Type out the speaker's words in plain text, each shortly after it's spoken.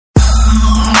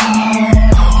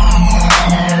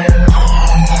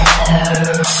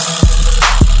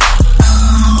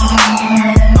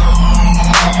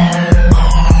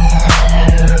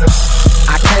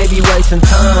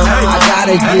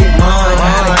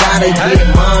gotta get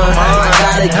mine. I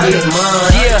gotta get mine.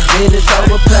 Business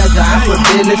over pleasure. I put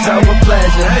business over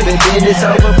pleasure. Business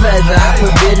over pleasure. I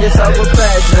put business over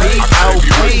pleasure. I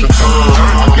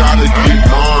gotta get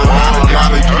mine. I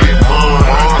gotta get mine.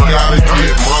 I gotta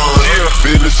get mine.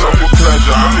 Business over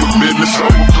pleasure. I put business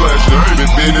over pleasure.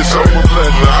 Business over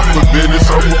pleasure. I put business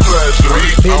over pleasure.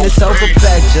 Business over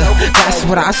pleasure. That's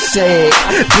what I said.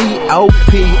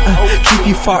 B.O.P. Keep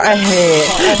you far ahead.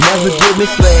 Never get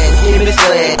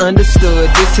misled. Understood.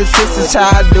 This is how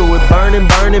I do it. Burning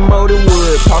more than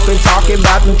wood. Talking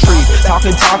about them trees.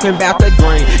 Talking about the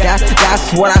green. That's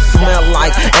what I smell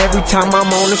like every time I'm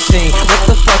on the scene. What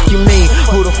the fuck you mean?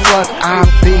 Who the fuck I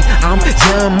be? I'm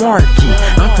John Markie.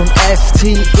 I'm from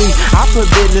STE. I put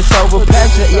business over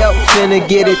pleasure. Yep, finna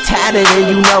get it tatted, and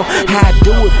you know how I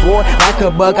do it, boy. Like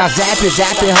a bug, I zap it.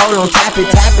 Hold on, tap it.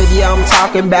 Yeah, I'm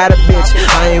talking about a bitch.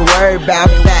 I ain't worried about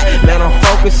that. Man, I'm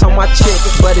focused on my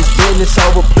chicks, but it's business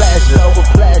over pleasure.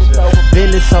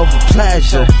 Business over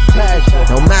pleasure.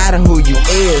 No matter who you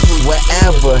is,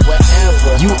 wherever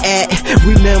you at,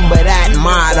 remember that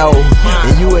motto,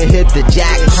 and you will hit the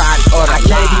jackpot. Or I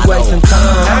can't be wasting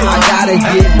time. I gotta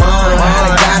get mine.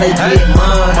 I gotta get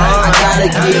mine. I gotta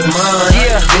get mine.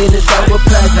 Business over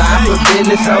pleasure. I put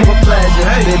business over pleasure.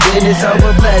 Business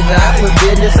over pleasure. I put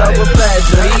business over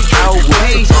pleasure. I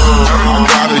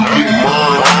gotta get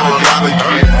mine. I gotta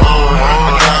get mine.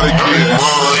 I gotta get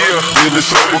mine.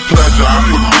 Business over pleasure. I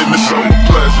put business over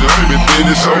pleasure.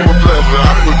 Business over pleasure.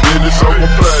 I put business over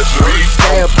pleasure.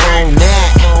 Stay up on that.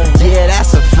 Yeah,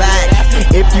 that's a fact.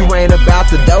 If you ain't about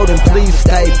the dough, then please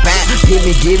stay back. Give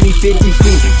me 50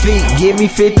 feet. Give me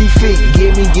 50 feet.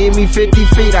 Give me 50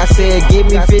 feet. I said give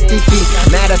me 50 feet.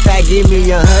 Matter of fact, give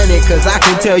me 100, cause I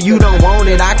can tell you don't want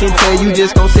it. I can tell you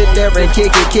just gon' sit there and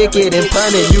kick it and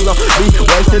punt it. You gon' be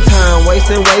wasting time,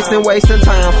 wasting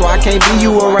time. So I can't be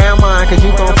you around mine, cause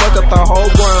you gon' fuck up the whole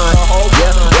grind.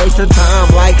 Yeah, wasting time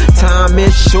like time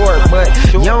is short, but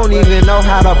you don't even know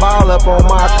how to ball up on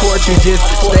my court. You just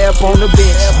stay up on the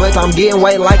bench, but I'm getting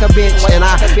weight like a bench, and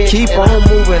I keep on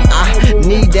moving. I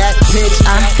need that pitch,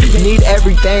 I need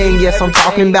everything. Yes, I'm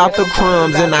talking about the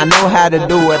crumbs, and I know how to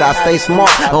do it. I stay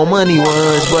smart on money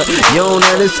runs, but you don't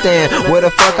understand where the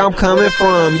fuck I'm coming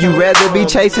from. You rather be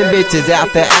chasing bitches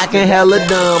out there acting hella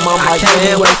dumb. I'm like,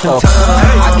 man, wasting time.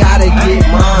 I gotta get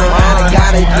mine. I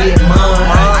gotta get mine.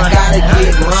 I gotta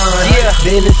get mine.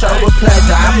 Business over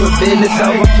pleasure. I put business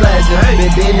over pleasure.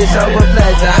 Business over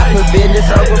pleasure. I put business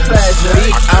over pleasure.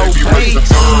 I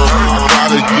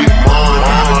gotta get mine.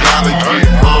 I gotta get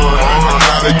mine. I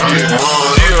gotta get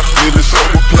mine. Business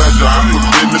over pleasure. I put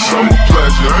business over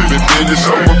pleasure. Business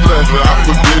over pleasure. I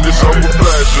put business over pleasure.